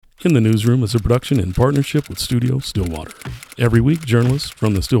In the Newsroom is a production in partnership with Studio Stillwater. Every week, journalists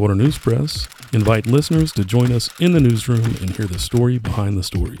from the Stillwater News Press invite listeners to join us in the newsroom and hear the story behind the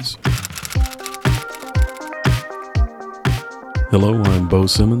stories. Hello, I'm Bo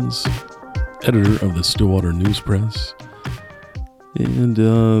Simmons, editor of the Stillwater News Press. And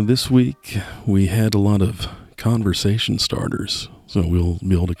this week, we had a lot of conversation starters, so we'll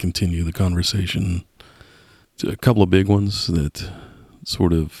be able to continue the conversation. A couple of big ones that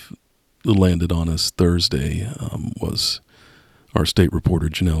sort of landed on us Thursday was our state reporter,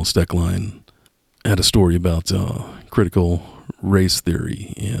 Janelle Steckline, had a story about critical race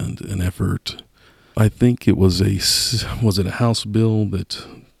theory and an effort. I think it was it a House bill that,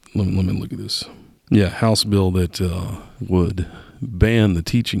 let me look at this. Yeah, House bill that would ban the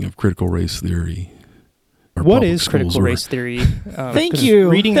teaching of critical race theory. What is critical race theory? Thank you.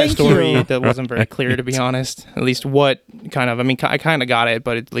 Reading that story, you. that wasn't very clear, to be honest. At least what kind of, I kind of got it,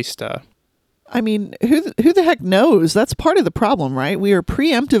 but at least... I mean, who the heck knows? That's part of the problem, right? We are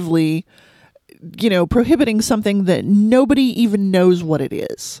preemptively, prohibiting something that nobody even knows what it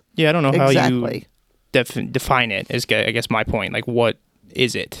is. Yeah, I don't know how exactly. you define it, is I guess my point. Like, what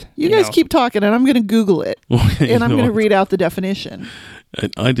is it? You guys keep talking, and I'm going to Google it, and I'm going to read out the definition.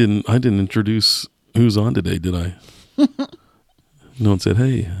 I didn't introduce who's on today, did I? No one said,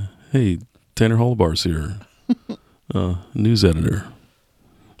 hey, Tanner Holbar's here, news editor.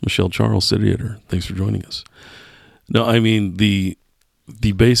 Michelle Charles, city editor. Thanks for joining us. No, I mean, the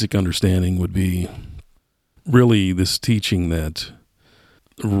basic understanding would be really this teaching that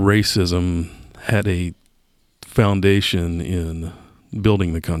racism had a foundation in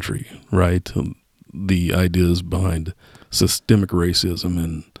building the country, right? The ideas behind systemic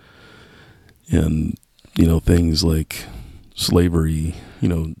racism and things like slavery,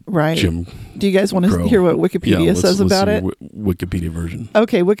 right. Jim Do you guys want to hear what Wikipedia says about it? Wikipedia version.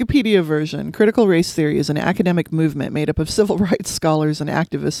 Okay, Wikipedia version. Critical race theory is an academic movement made up of civil rights scholars and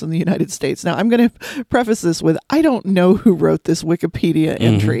activists in the United States. Now, I'm going to preface this with, I don't know who wrote this Wikipedia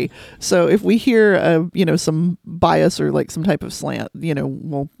entry. So if we hear, some bias or like some type of slant,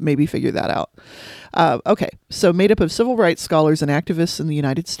 we'll maybe figure that out. Okay, so made up of civil rights scholars and activists in the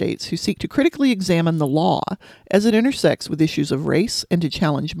United States who seek to critically examine the law as it intersects with issues of race and to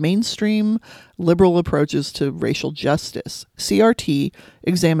challenge mainstream liberal approaches to racial justice. CRT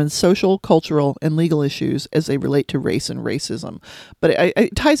examines social, cultural, and legal issues as they relate to race and racism. But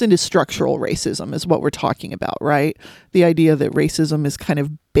it ties into structural racism is what we're talking about, right? The idea that racism is kind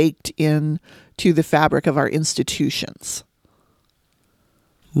of baked in to the fabric of our institutions.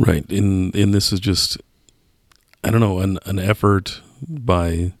 Right. And this is just, I don't know, an effort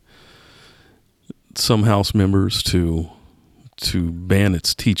by some House members to ban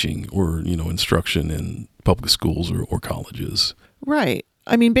its teaching or, instruction in public schools or colleges. Right.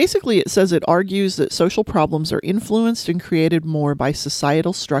 I mean, basically it says it argues that social problems are influenced and created more by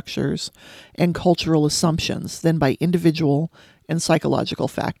societal structures and cultural assumptions than by individual and psychological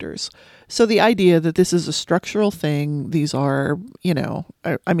factors. So the idea that this is a structural thing, these are,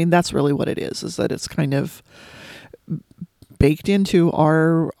 that's really what it is that it's kind of baked into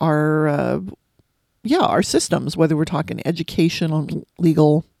our systems, whether we're talking education,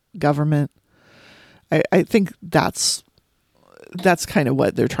 legal, government. I think that's kind of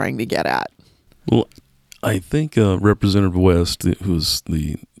what they're trying to get at. Well, I think Representative West, who's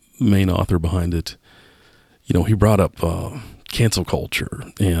the main author behind it, he brought up cancel culture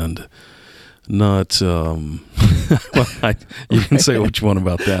and not you can say what you want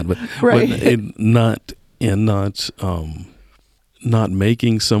about that, but, right. but not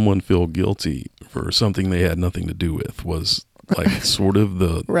making someone feel guilty for something they had nothing to do with was like sort of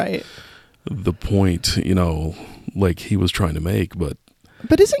the right. the point, like he was trying to make. But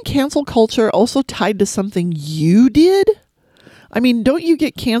isn't cancel culture also tied to something you did? I mean, don't you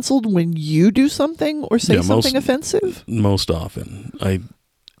get canceled when you do something or say something offensive? Most often.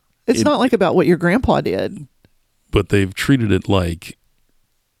 It's not like about what your grandpa did. But they've treated it like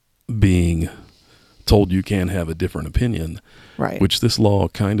being told you can't have a different opinion. Right. Which this law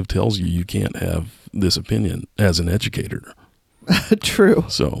kind of tells you can't have this opinion as an educator. True.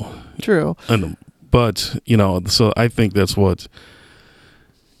 So. True. But, so I think that's what,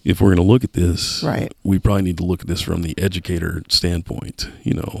 if we're going to look at this, right, we probably need to look at this from the educator standpoint,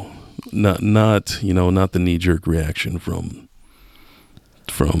 not the knee-jerk reaction from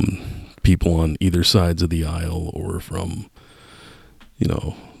people on either sides of the aisle or from,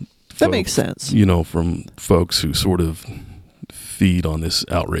 that makes sense. From folks who sort of feed on this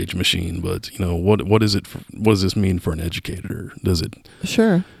outrage machine. But, what is it? What does this mean for an educator? Does it?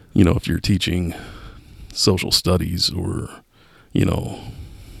 Sure. If you're teaching social studies or,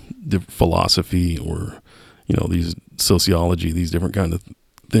 philosophy or, these sociology, these different kind of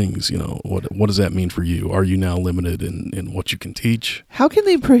things, what does that mean for you? Are you now limited in what you can teach? How can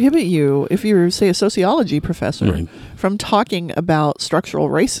they prohibit you, if you're, say, a sociology professor, Right. from talking about structural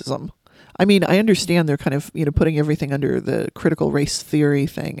racism? I mean, I understand they're kind of, putting everything under the critical race theory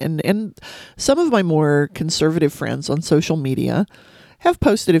thing. And some of my more conservative friends on social media have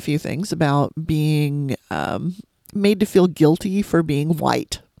posted a few things about being made to feel guilty for being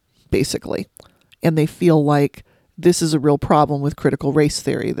white, basically. And they feel like this is a real problem with critical race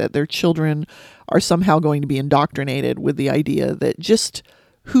theory, that their children are somehow going to be indoctrinated with the idea that just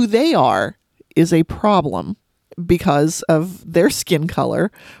who they are is a problem because of their skin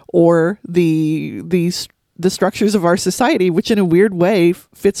color or the structures of our society, which in a weird way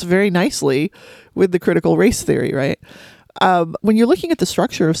fits very nicely with the critical race theory, right? When you're looking at the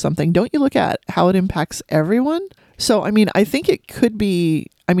structure of something, don't you look at how it impacts everyone? So, I mean, I think it could be,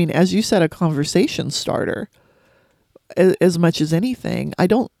 as you said, a conversation starter as much as anything. I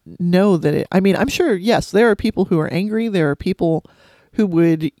don't know that I'm sure, yes, there are people who are angry. There are people who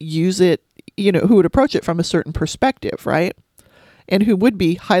would use it, who would approach it from a certain perspective, right? And who would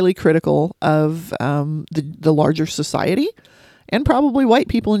be highly critical of the larger society and probably white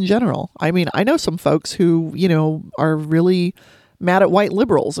people in general. I know some folks who, are really mad at white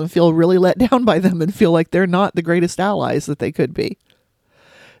liberals and feel really let down by them and feel like they're not the greatest allies that they could be.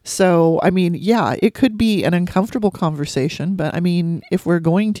 So, yeah, it could be an uncomfortable conversation, but if we're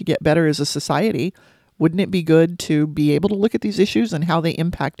going to get better as a society, wouldn't it be good to be able to look at these issues and how they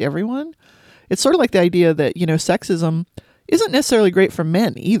impact everyone? It's sort of like the idea that, sexism isn't necessarily great for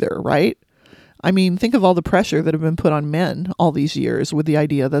men either, right? Think of all the pressure that have been put on men all these years with the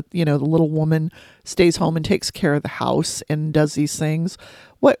idea that, the little woman stays home and takes care of the house and does these things.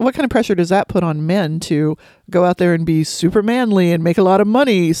 What kind of pressure does that put on men to go out there and be super manly and make a lot of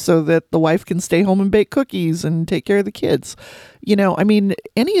money so that the wife can stay home and bake cookies and take care of the kids?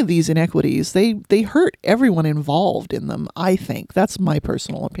 Any of these inequities, they hurt everyone involved in them, I think. That's my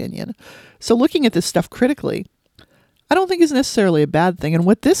personal opinion. So looking at this stuff critically, I don't think is necessarily a bad thing. And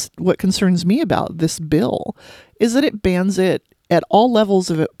what concerns me about this bill is that it bans it at all levels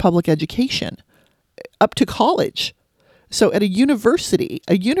of public education, up to college. So at a university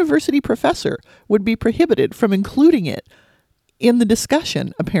professor would be prohibited from including it in the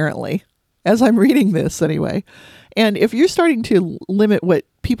discussion, apparently, as I'm reading this anyway. And if you're starting to limit what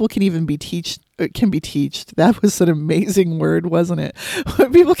people can even be teached, that was an amazing word, wasn't it?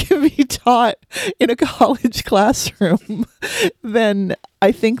 What people can be taught in a college classroom, then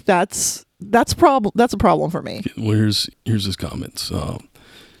I think that's a problem for me. Well, here's his comments.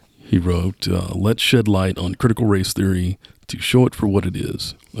 He wrote, let's shed light on critical race theory to show it for what it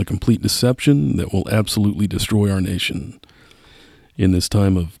is, a complete deception that will absolutely destroy our nation. In this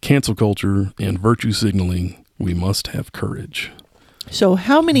time of cancel culture and virtue signaling, we must have courage. So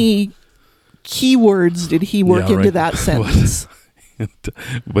how many keywords did he work into that sentence?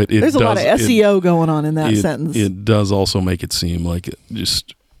 But there's a lot of SEO going on in that sentence. It does also make it seem like it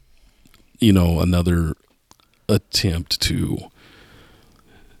just, another attempt to,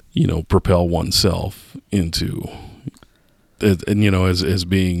 propel oneself into, as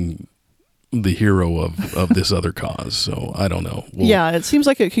being the hero of this other cause. So I don't know. Yeah, it seems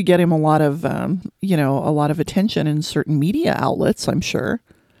like it could get him a lot of, a lot of attention in certain media outlets, I'm sure.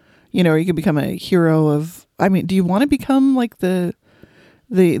 You could become a hero of, do you want to become like the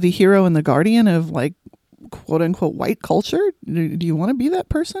hero and the guardian of like quote unquote white culture? Do you want to be that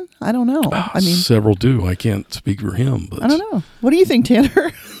person? I don't know. Several do. I can't speak for him, but I don't know. What do you think,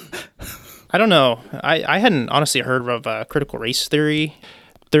 Tanner? I don't know. I hadn't honestly heard of critical race theory.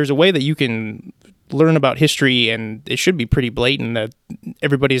 There's a way that you can learn about history, and it should be pretty blatant that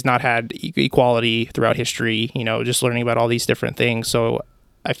everybody's not had equality throughout history, just learning about all these different things. So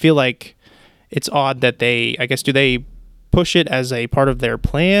I feel like it's odd that do they push it as a part of their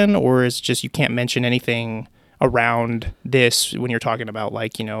plan, or is just you can't mention anything around this when you're talking about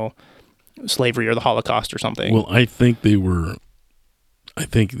slavery or the Holocaust or something? Well, I think it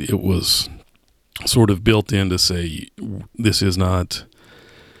was sort of built in to say this is not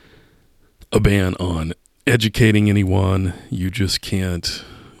a ban on educating anyone. You just can't.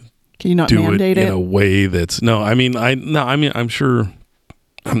 Can you not do mandate it in a way that's I'm sure.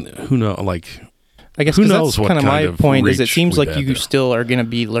 Who knows? I guess who that's knows what kind of my point. Is it seems like you there. still are going to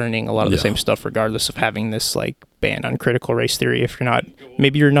be learning a lot of the same stuff, regardless of having this ban on critical race theory. If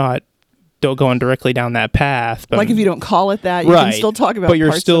you're not going directly down that path, but if you don't call it that, you can still talk about. But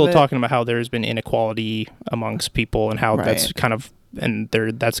you're parts still of it. talking about how there's been inequality amongst people and how that's kind of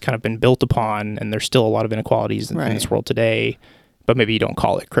been built upon, and there's still a lot of inequalities in this world today. but maybe you don't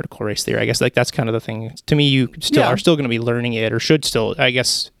call it critical race theory. I guess like that's kind of the thing. To me, you still are still going to be learning it, or should still. I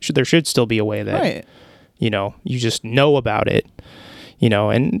guess there should still be a way that you know, you just know about it. You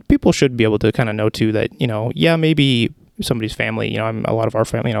know, and people should be able to kind of know too that, you know, yeah, maybe somebody's family, you know, a lot of our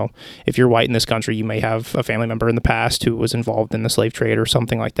family, you know, if you're white in this country, you may have a family member in the past who was involved in the slave trade or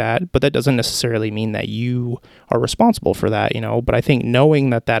something like that. But that doesn't necessarily mean that you are responsible for that, you know. But I think knowing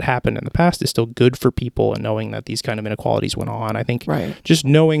that that happened in the past is still good for people, and knowing that these kind of inequalities went on, I think just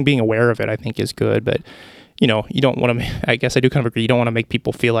knowing, being aware of it, I think is good. But, you know, you don't want to, I guess I do kind of agree, you don't want to make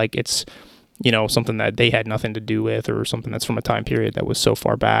people feel like it's, you know, something that they had nothing to do with, or something that's from a time period that was so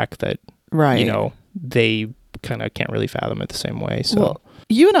far back that, you know, they kind of can't really fathom it the same way. So well,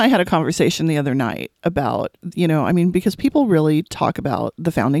 you and I had a conversation the other night about, you know, I mean, because people really talk about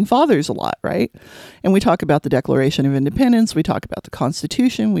the founding fathers a lot, right? And we talk about the Declaration of Independence, we talk about the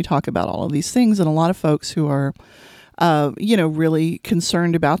Constitution, we talk about all of these things, and a lot of folks who are, you know, really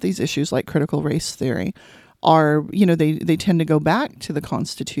concerned about these issues like critical race theory are, you know, they tend to go back to the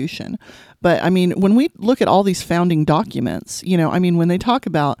Constitution. But I mean, when we look at all these founding documents, you know, I mean, when they talk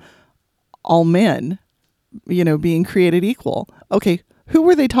about all men, you know, being created equal, okay, who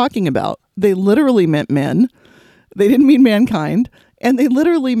were they talking about? They literally meant men. They didn't mean mankind. And they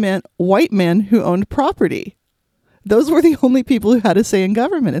literally meant white men who owned property. Those were the only people who had a say in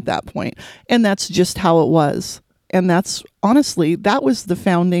government at that point. And that's just how it was. And that's, honestly, that was the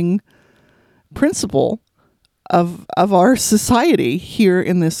founding principle of our society here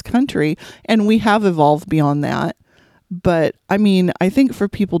in this country. And we have evolved beyond that. But I mean, I think for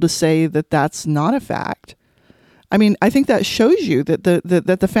people to say that that's not a fact, I mean, I think that shows you that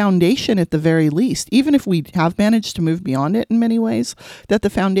the foundation, at the very least, even if we have managed to move beyond it in many ways, that the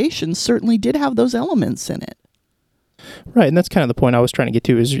foundation certainly did have those elements in it. Right. And that's kind of the point I was trying to get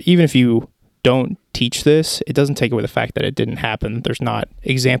to, is even if you don't teach this, it doesn't take away the fact that it didn't happen. There's not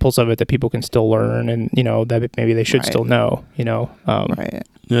examples of it that people can still learn, and, you know, that maybe they should still know, you know.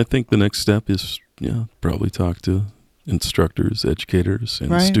 Yeah, I think the next step is, probably talk to instructors, educators,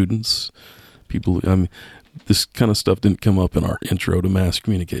 and students. People, I mean, this kind of stuff didn't come up in our intro to mass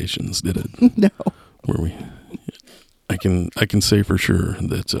communications, did it? No. Where I can say for sure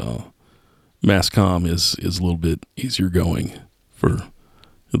that mass comm is a little bit easier going for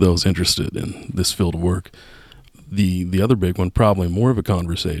those interested in this field of work. The other big one, probably more of a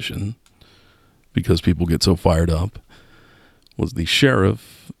conversation, because people get so fired up, was the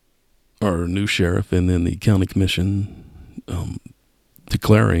sheriff, our new sheriff, and then the county commission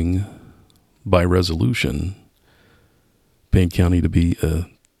declaring by resolution Payne County to be a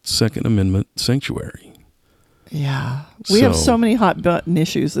Second Amendment sanctuary. Yeah. We have so many hot button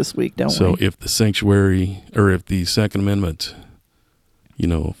issues this week, don't we? So if the sanctuary, or if the Second Amendment, you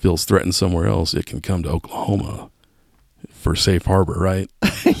know, feels threatened somewhere else, it can come to Oklahoma for safe harbor, right?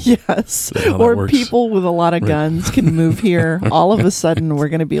 Yes. Or people with a lot of guns can move here. All of a sudden, we're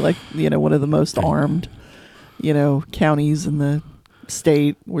going to be like, you know, one of the most armed, you know, counties in the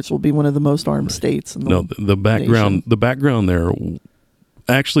state, which will be one of the most armed states in the the background nation. The background there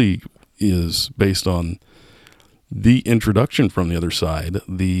actually is based on the introduction from the other side,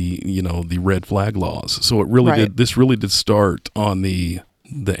 the red flag laws. So it really did start on the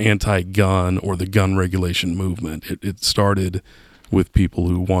anti-gun or the gun regulation movement. It started with people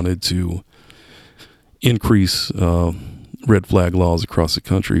who wanted to increase red flag laws across the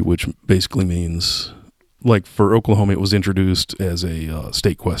country, which basically means, like for Oklahoma, it was introduced as a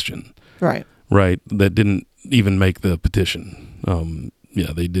state question. Right. That didn't even make the petition.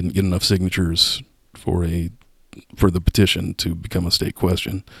 They didn't get enough signatures for the petition to become a state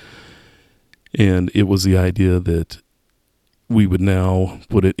question. And it was the idea that we would now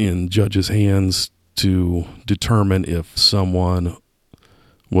put it in judges' hands to determine if someone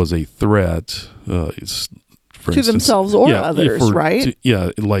was a threat, for instance, themselves or others, right?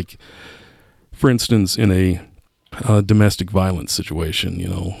 Like, for instance, in a domestic violence situation, you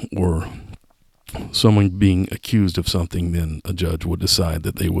know, or someone being accused of something, then a judge would decide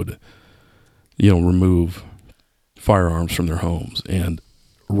that they would, you know, remove firearms from their homes. And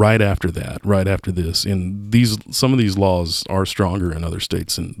right after this, and some of these laws are stronger in other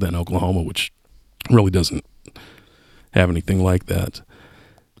states than Oklahoma, which really doesn't have anything like that.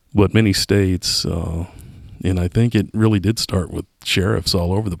 But many states, and I think it really did start with sheriffs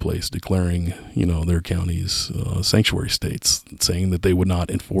all over the place declaring, you know, their counties sanctuary states, saying that they would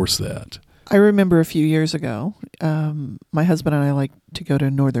not enforce that. I remember a few years ago, my husband and I like to go to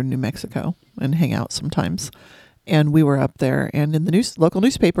northern New Mexico and hang out sometimes. And we were up there, and in the local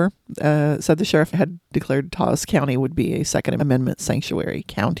newspaper said the sheriff had declared Taos County would be a Second Amendment sanctuary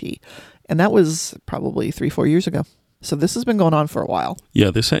county. And that was probably 3-4 years ago. So this has been going on for a while.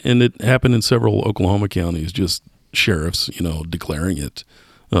 Yeah, and it happened in several Oklahoma counties, just sheriffs, declaring it.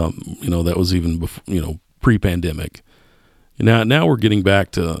 That was even before, pre-pandemic. Now we're getting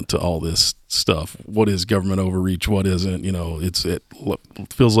back to all this stuff. What is government overreach? What isn't? It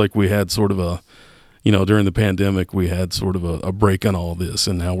feels like we had sort of a, during the pandemic, we had sort of a break on all this,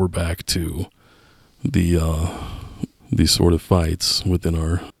 and now we're back to these sort of fights within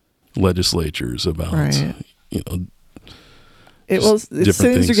our legislatures about, Right.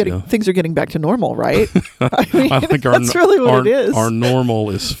 different things are getting back to normal, right? I mean, I think that's really what it is. Our normal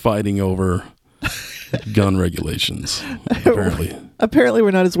is fighting over gun regulations, apparently. Apparently,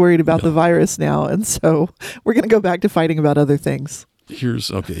 we're not as worried about the virus now, and so we're going to go back to fighting about other things. Here's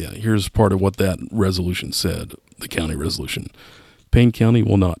part of what that resolution said, the county resolution. Payne County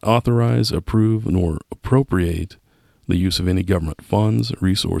will not authorize, approve, nor appropriate the use of any government funds,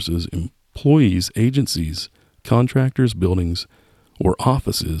 resources, employees, agencies, contractors, buildings, or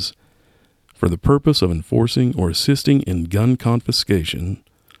offices for the purpose of enforcing or assisting in gun confiscation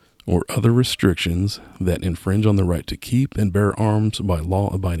or other restrictions that infringe on the right to keep and bear arms by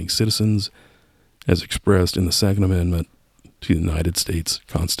law-abiding citizens as expressed in the Second Amendment to the United States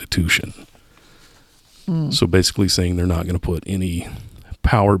Constitution. So basically saying they're not going to put any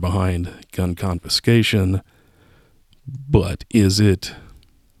power behind gun confiscation, but is it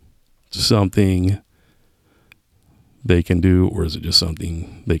something they can do, or is it just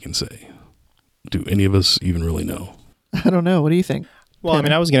something they can say? Do any of us even really know? I don't know. What do you think? Well, I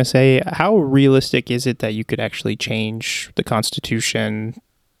mean, I was going to say, how realistic is it that you could actually change the Constitution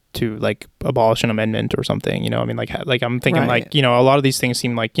to like abolish an amendment or something? I mean, like I'm thinking Right. a lot of these things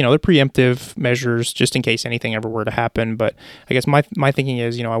seem like, they're preemptive measures just in case anything ever were to happen. But I guess my thinking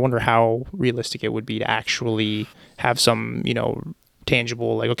is, I wonder how realistic it would be to actually have some,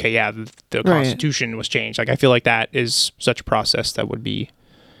 tangible, like, okay, yeah, the Right. Constitution was changed. Like, I feel like that is such a process that would be,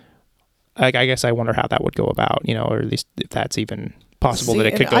 like, I guess I wonder how that would go about, or at least if that's even possible that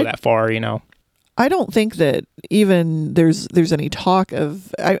it could go that far, I don't think that even there's any talk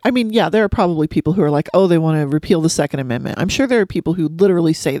of. I mean, yeah, there are probably people who are like, oh, they want to repeal the Second Amendment. I'm sure there are people who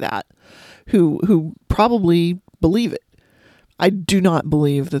literally say that, who probably believe it. I do not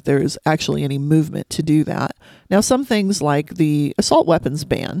believe that there is actually any movement to do that. Now, some things like the assault weapons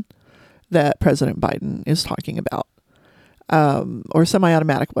ban that President Biden is talking about, or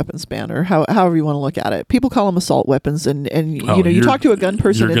semi-automatic weapons ban, or however you want to look at it. People call them assault weapons, and you talk to a gun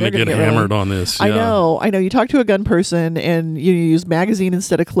person, You're and going to get hammered on this. I Yeah. know. You talk to a gun person, and you use magazine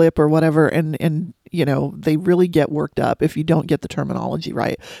instead of clip or whatever, and they really get worked up if you don't get the terminology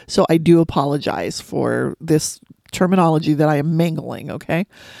right. So I do apologize for this terminology that I am mangling, okay?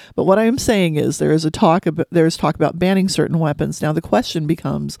 But what I am saying is there is talk about banning certain weapons. Now the question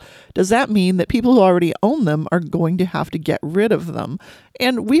becomes, does that mean that people who already own them are going to have to get rid of them?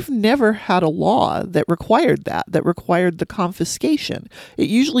 And we've never had a law that required that required the confiscation. It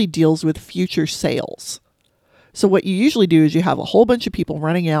usually deals with future sales. So what you usually do is you have a whole bunch of people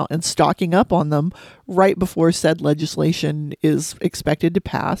running out and stocking up on them right before said legislation is expected to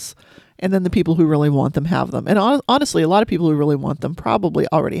pass. And then the people who really want them have them. And honestly, a lot of people who really want them probably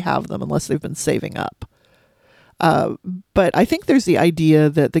already have them unless they've been saving up. But I think there's the idea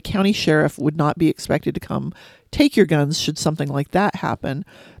that the county sheriff would not be expected to come take your guns should something like that happen.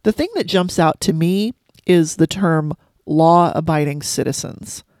 The thing that jumps out to me is the term law-abiding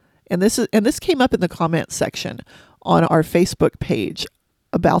citizens. And this came up in the comment section on our Facebook page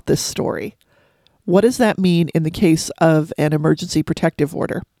about this story. What does that mean in the case of an emergency protective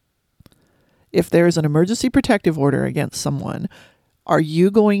order? If there is an emergency protective order against someone, are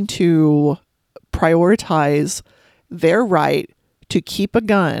you going to prioritize their right to keep a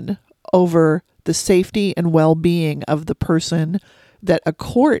gun over the safety and well-being of the person that a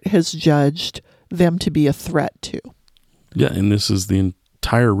court has judged them to be a threat to? Yeah, and this is the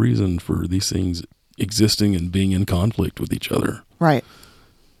entire reason for these things existing and being in conflict with each other. Right.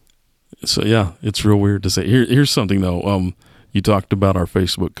 So yeah, it's real weird to say. Here's something though. You talked about our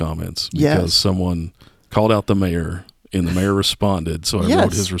Facebook comments because Yes. someone called out the mayor and the mayor responded. So I Yes.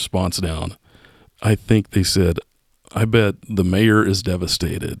 wrote his response down. I think they said, I bet the mayor is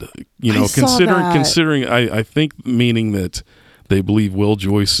devastated. I saw that. Considering, I think meaning that they believe Will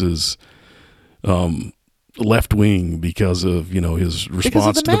Joyce is left wing because of his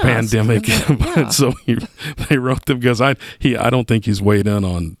response to the mask. pandemic. Yeah. So they wrote them because I don't think he's weighed in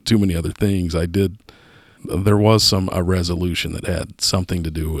on too many other things. There was a resolution that had something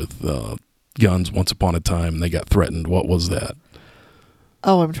to do with guns. Once upon a time, they got threatened. What was that?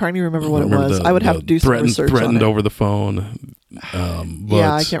 Oh, I'm trying to remember what it was. I would have to do some research on threatened it. over the phone. But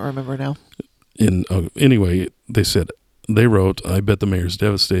Yeah, I can't remember now. anyway, they wrote, I bet the mayor's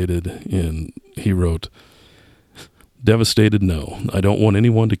devastated. And he wrote, devastated, no. I don't want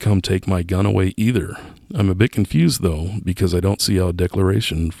anyone to come take my gun away either. I'm a bit confused, though, because I don't see how a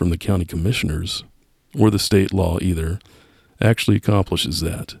declaration from the county commissioners, or the state law either, actually accomplishes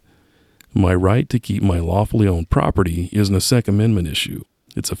that. My right to keep my lawfully owned property isn't a Second Amendment issue.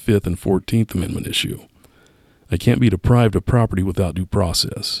 It's a Fifth and 14th Amendment issue. I can't be deprived of property without due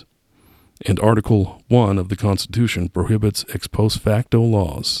process. And Article 1 of the Constitution prohibits ex post facto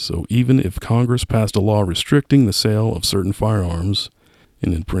laws. So even if Congress passed a law restricting the sale of certain firearms,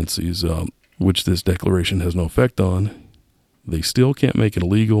 and in parentheses, which this declaration has no effect on, they still can't make it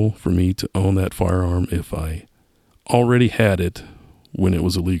illegal for me to own that firearm if I already had it when it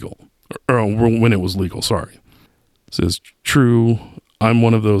was illegal. Or when it was legal, sorry. It says, true, I'm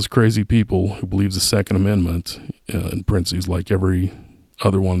one of those crazy people who believes the Second Amendment, in parentheses, like every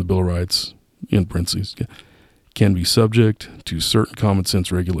other one of the Bill of Rights, in parentheses, can be subject to certain common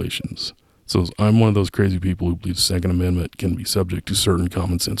sense regulations. So I'm one of those crazy people who believes the Second Amendment can be subject to certain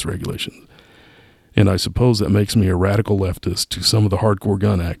common sense regulations. And I suppose that makes me a radical leftist to some of the hardcore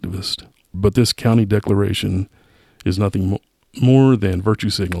gun activists. But this county declaration is nothing more than virtue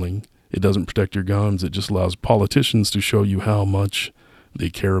signaling. It doesn't protect your guns. It just allows politicians to show you how much they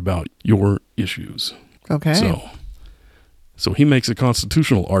care about your issues. Okay. So he makes a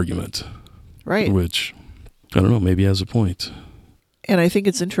constitutional argument. Right. Which, I don't know, maybe has a point. And I think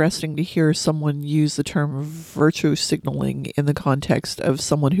it's interesting to hear someone use the term virtue signaling in the context of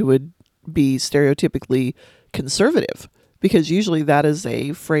someone who would be stereotypically conservative, because usually that is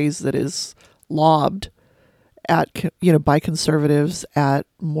a phrase that is lobbed at, by conservatives at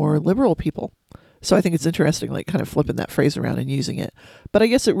more liberal people. So I think it's interesting, like kind of flipping that phrase around and using it. But I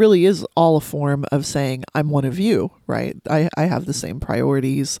guess it really is all a form of saying, I'm one of you, right? I have the same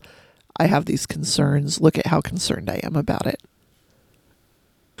priorities. I have these concerns. Look at how concerned I am about it.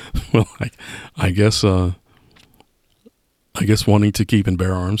 Well, I guess wanting to keep and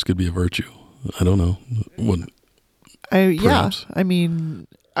bear arms could be a virtue. I don't know. Yeah. I mean,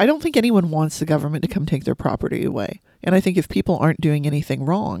 I don't think anyone wants the government to come take their property away. And I think if people aren't doing anything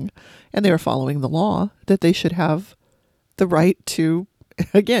wrong and they're following the law, that they should have the right to,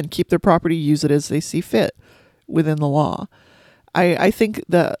 again, keep their property, use it as they see fit within the law. I think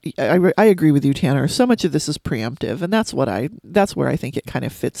that I agree with you, Tanner. So much of this is preemptive, and that's where I think it kind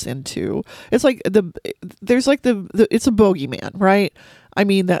of fits into. It's like it's a bogeyman, right? I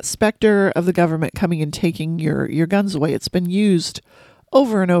mean, that specter of the government coming and taking your guns away. It's been used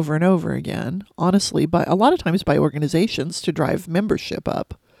over and over and over again, honestly, but a lot of times by organizations to drive membership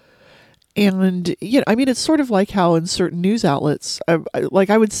up. And I mean, it's sort of like how in certain news outlets, I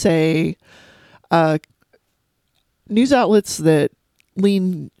would say, news outlets that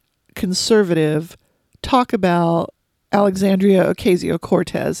lean conservative talk about Alexandria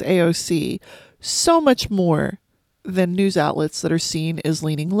Ocasio-Cortez, AOC, so much more than news outlets that are seen as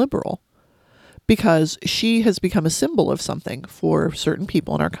leaning liberal, because she has become a symbol of something for certain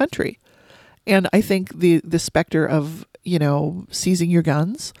people in our country. And I think the specter of, seizing your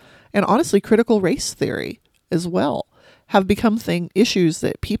guns, and honestly critical race theory as well, have become issues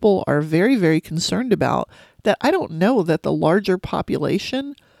that people are very, very concerned about, that I don't know that the larger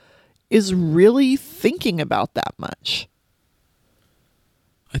population is really thinking about that much.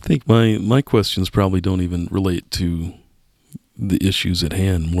 I think my questions probably don't even relate to the issues at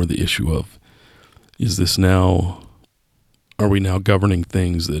hand, more the issue of, are we now governing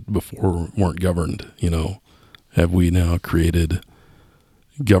things that before weren't governed? Have we now created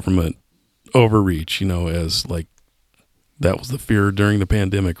government overreach, as like, that was the fear during the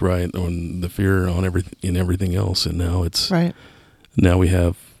pandemic, right? And the fear on everything else. And now right. Now we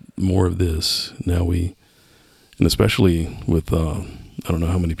have more of this. And especially with, I don't know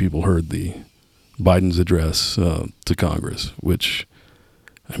how many people heard Biden's address to Congress, which,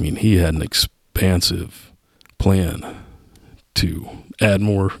 I mean, he had an expansive plan to add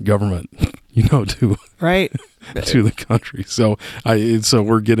more government, to right to the country. So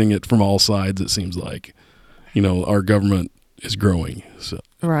we're getting it from all sides. It seems like, our government is growing. So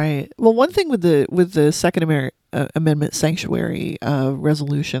right. Well, one thing with the Second Amendment sanctuary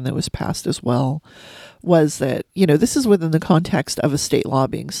resolution that was passed as well was that this is within the context of a state law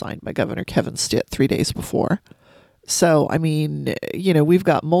being signed by Governor Kevin Stitt 3 days before. So I mean, we've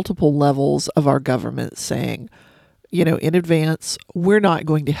got multiple levels of our government saying, in advance, we're not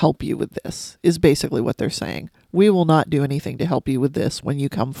going to help you with this, is basically what they're saying. We will not do anything to help you with this when you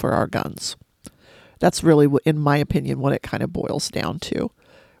come for our guns. That's really, in my opinion, what it kind of boils down to,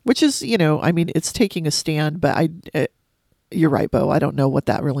 which is, I mean, it's taking a stand, but you're right, Bo. I don't know what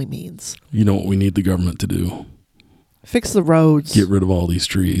that really means. You know what we need the government to do? Fix the roads. Get rid of all these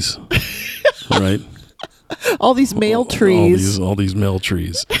trees, right? All these male trees. All these male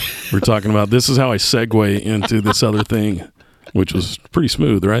trees. We're talking about, this is how I segue into this other thing, which was pretty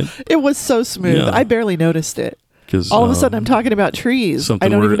smooth, right? It was so smooth. Yeah. I barely noticed it. Because All of a sudden, I'm talking about trees. I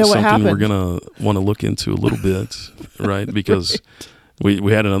don't even know what happened. Something we're going to want to look into a little bit, right? Because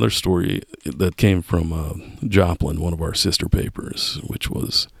we had another story that came from Joplin, one of our sister papers, which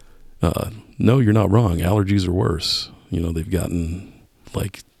was, no, you're not wrong. Allergies are worse. They've gotten,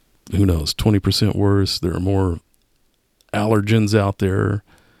 like, who knows, 20% worse. There are more allergens out there.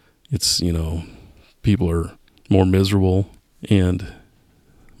 It's, people are more miserable. And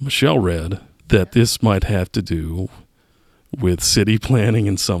Michelle read that this might have to do with city planning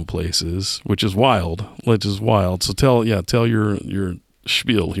in some places, which is wild. So tell your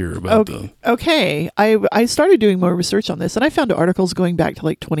spiel here about Okay. I started doing more research on this, and I found articles going back to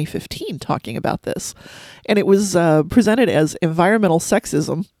like 2015 talking about this. And it was presented as environmental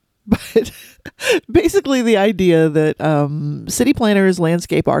sexism. But basically the idea that city planners,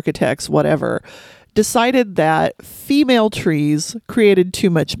 landscape architects, whatever, decided that female trees created too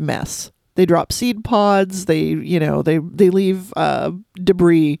much mess. They drop seed pods. They leave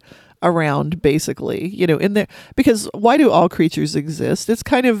debris around, basically, in there. Because why do all creatures exist? It's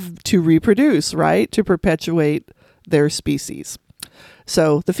kind of to reproduce, right? To perpetuate their species.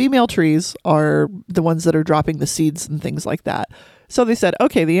 So the female trees are the ones that are dropping the seeds and things like that. So they said,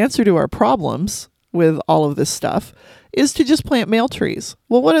 okay, the answer to our problems with all of this stuff is to just plant male trees.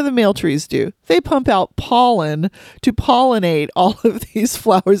 Well, what do the male trees do? They pump out pollen to pollinate all of these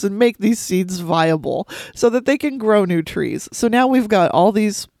flowers and make these seeds viable so that they can grow new trees. So now we've got all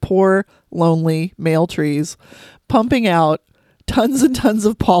these poor, lonely male trees pumping out tons and tons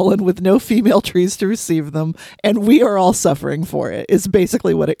of pollen with no female trees to receive them, and we are all suffering for it, is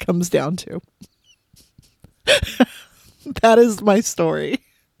basically what it comes down to. That is my story.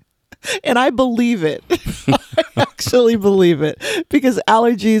 And I believe it. I actually believe it, because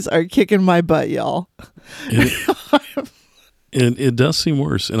allergies are kicking my butt, y'all. It does seem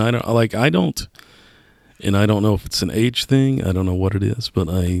worse, and I don't know if it's an age thing. I don't know what it is, but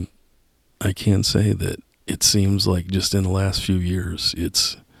I can say that it seems like just in the last few years,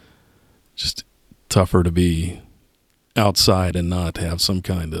 it's just tougher to be outside and not have some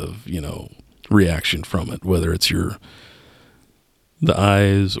kind of, reaction from it, whether it's the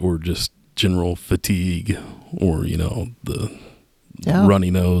eyes or just general fatigue or, the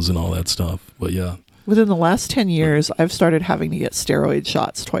runny nose and all that stuff. But yeah. Within the last 10 years, I've started having to get steroid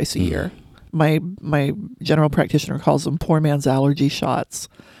shots twice a year. My general practitioner calls them poor man's allergy shots.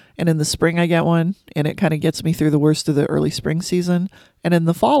 And in the spring, I get one, and it kind of gets me through the worst of the early spring season. And in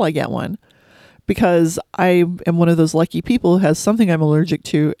the fall, I get one, because I am one of those lucky people who has something I'm allergic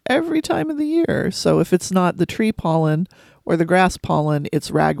to every time of the year. So if it's not the tree pollen or the grass pollen, it's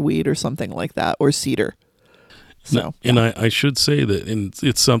ragweed or something like that, or cedar. So, and I should say that, and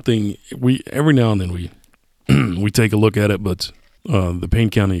it's something we every now and then we take a look at it, but the Payne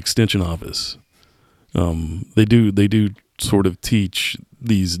County Extension Office, they do sort of teach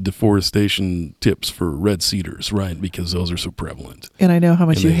these deforestation tips for red cedars, right? Because those are so prevalent. And I know how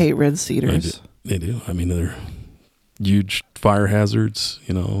much you hate red cedars. They do. I mean, they're huge fire hazards,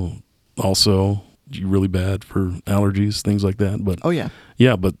 also really bad for allergies, things like that. But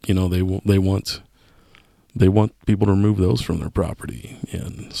but they want people to remove those from their property,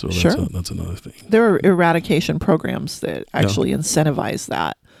 and so that's another thing. There are eradication programs that actually incentivize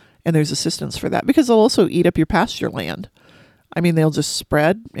that, and there's assistance for that, because they'll also eat up your pasture land. I mean, they'll just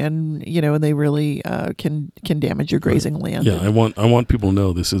spread, and and they really can damage your grazing land. Yeah, I want people to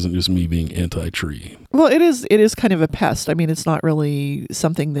know this isn't just me being anti-tree. Well, it is kind of a pest. I mean, it's not really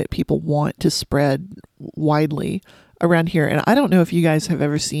something that people want to spread widely around here. And I don't know if you guys have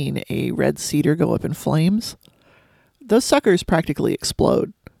ever seen a red cedar go up in flames. Those suckers practically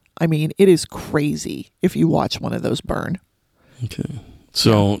explode. I mean, it is crazy if you watch one of those burn. Okay,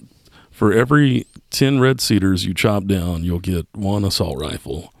 so for every 10 red cedars you chop down, you'll get one assault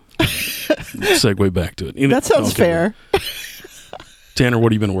rifle. Segue back to it. That sounds fair. Tanner,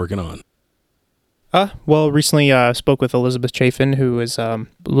 what have you been working on? Well, recently spoke with Elizabeth Chafin, who is a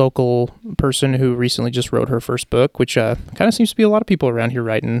local person who recently just wrote her first book, which kind of seems to be a lot of people around here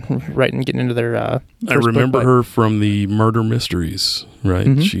writing, getting into their first I remember book, her from the murder mysteries, right?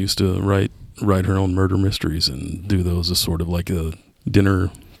 Mm-hmm. She used to write her own murder mysteries and do those as sort of like a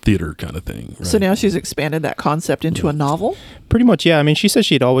dinner theater kind of thing. Right? So now she's expanded that concept into a novel? Pretty much, yeah. I mean, she said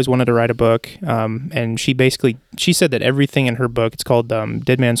she'd always wanted to write a book, and she said that everything in her book, it's called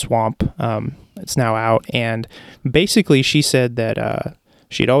Dead Man's Swamp, it's now out, and basically she said that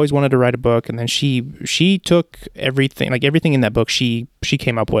she'd always wanted to write a book, and then she took everything in that book she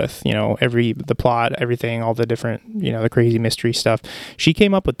came up with, the plot, everything, all the different, the crazy mystery stuff. She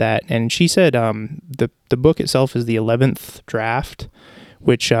came up with that, and she said the book itself is the 11th draft,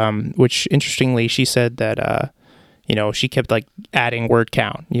 which interestingly, she said that she kept like adding word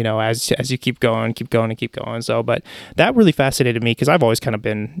count, as you keep going. So, but that really fascinated me because I've always kind of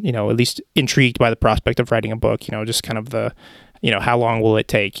been, at least intrigued by the prospect of writing a book, just kind of the, how long will it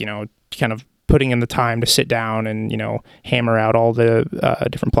take, kind of putting in the time to sit down and, hammer out all the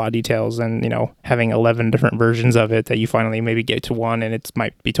different plot details and, having 11 different versions of it that you finally maybe get to one and it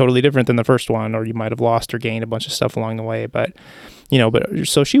might be totally different than the first one, or you might have lost or gained a bunch of stuff along the way. But,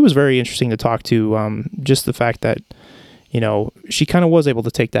 so she was very interesting to talk to, just the fact that, she kind of was able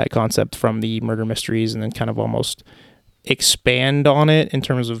to take that concept from the murder mysteries and then kind of almost expand on it in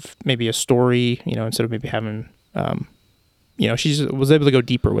terms of maybe a story, instead of maybe having, she was able to go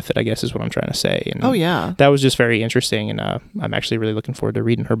deeper with it, I guess is what I'm trying to say. And oh, yeah. That was just very interesting. And I'm actually really looking forward to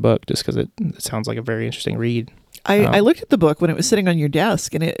reading her book just because it sounds like a very interesting read. I looked at the book when it was sitting on your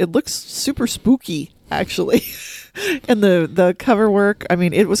desk, and it looks super spooky, actually. And the cover work, I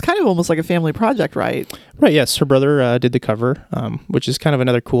mean, it was kind of almost like a family project, right? Right, yes. Her brother did the cover, which is kind of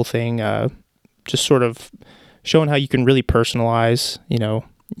another cool thing, just sort of showing how you can really personalize,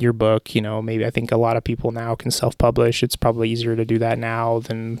 your book. Maybe I think a lot of people now can self-publish. It's probably easier to do that now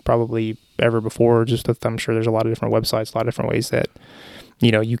than probably ever before, just that I'm sure there's a lot of different websites, a lot of different ways that,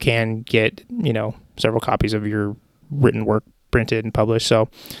 you can get, several copies of your written work printed and published. So,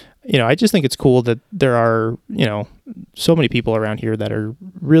 I just think it's cool that there are, so many people around here that are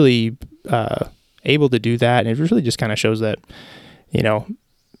really able to do that. And it really just kind of shows that,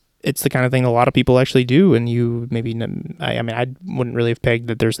 it's the kind of thing a lot of people actually do. And you maybe, I wouldn't really have pegged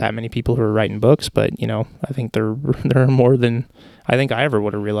that there's that many people who are writing books, but, I think there are more than I think I ever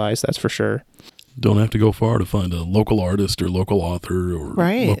would have realized, that's for sure. Don't have to go far to find a local artist or local author or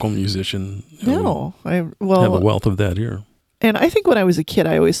right. local musician. No, have a wealth of that here. And I think when I was a kid,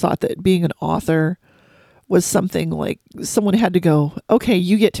 I always thought that being an author was something like someone had to go, okay,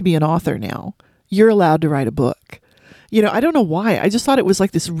 you get to be an author now. You're allowed to write a book. I don't know why. I just thought it was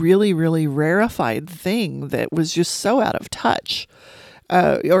like this really, really rarefied thing that was just so out of touch.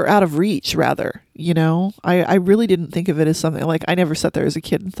 Or out of reach, rather, I really didn't think of it as something like, I never sat there as a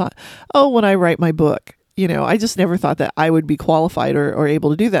kid and thought, oh, when I write my book, I just never thought that I would be qualified or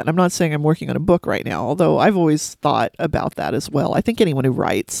able to do that. And I'm not saying I'm working on a book right now, although I've always thought about that as well. I think anyone who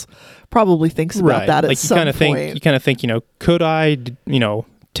writes probably thinks about that at some point. You kind of think, could I,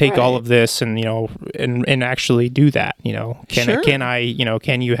 take right. all of this and, and actually do that, Sure.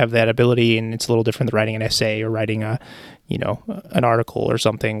 Can you have that ability? And it's a little different than writing an essay or writing an article or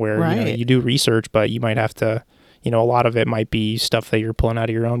something where right. You do research, but you might have to, a lot of it might be stuff that you're pulling out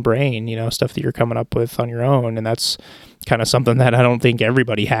of your own brain, stuff that you're coming up with on your own. And that's kind of something that I don't think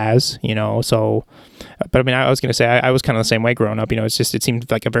everybody has, so, but I mean, I was going to say, I was kind of the same way growing up, it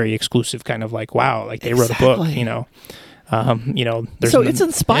seemed like a very exclusive kind of like, wow, like they wrote a book, so it's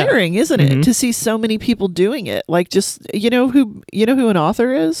inspiring, isn't it, mm-hmm. to see so many people doing it? Like, just who an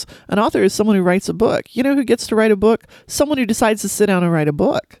author is? An author is someone who writes a book. Who gets to write a book? Someone who decides to sit down and write a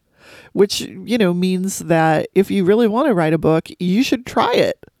book, which means that if you really want to write a book, you should try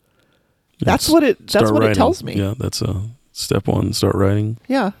it. That's what it tells me. Yeah, that's step one. Start writing.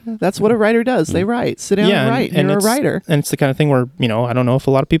 Yeah, that's what a writer does. They write. Sit down and write. And you're a writer. And it's the kind of thing where, I don't know if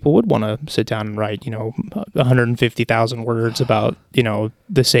a lot of people would want to sit down and write, 150,000 words about,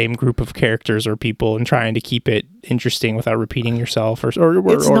 the same group of characters or people and trying to keep it interesting without repeating yourself or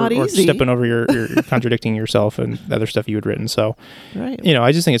stepping over your contradicting yourself and other stuff you had written. So, right.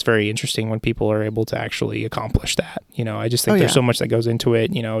 I just think it's very interesting when people are able to actually accomplish that. I just think there's so much that goes into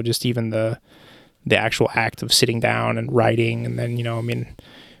it, just even the actual act of sitting down and writing. And then,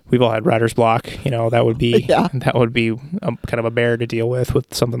 we've all had writer's block, that would be, that would be kind of a bear to deal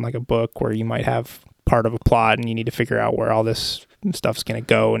with something like a book where you might have part of a plot and you need to figure out where all this stuff's going to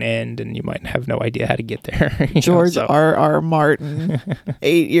go and end. And you might have no idea how to get there. George R.R. Martin,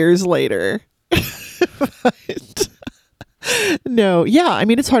 8 years later. No, yeah, I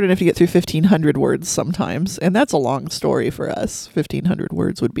mean, it's hard enough to get through 1,500 words sometimes. And that's a long story for us. 1,500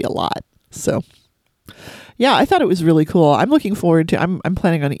 words would be a lot. So, yeah, I thought it was really cool. I'm looking forward to, I'm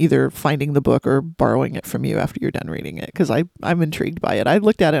planning on either finding the book or borrowing it from you after you're done reading it, because I'm intrigued by it. I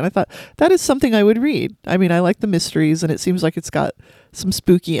looked at it and I thought, that is something I would read. I mean, I like the mysteries, and it seems like it's got some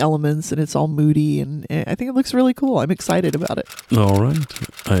spooky elements, and it's all moody, and I think it looks really cool. I'm excited about it. All right.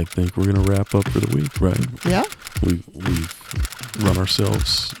 I think we're going to wrap up for the week, right? Yeah. We've run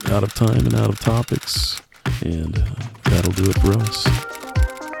ourselves out of time and out of topics, and that'll do it for us.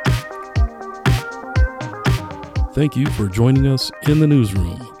 Thank you for joining us in the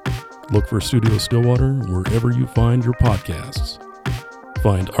newsroom. Look for Studio Stillwater wherever you find your podcasts.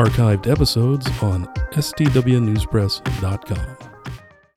 Find archived episodes on stwnewspress.com.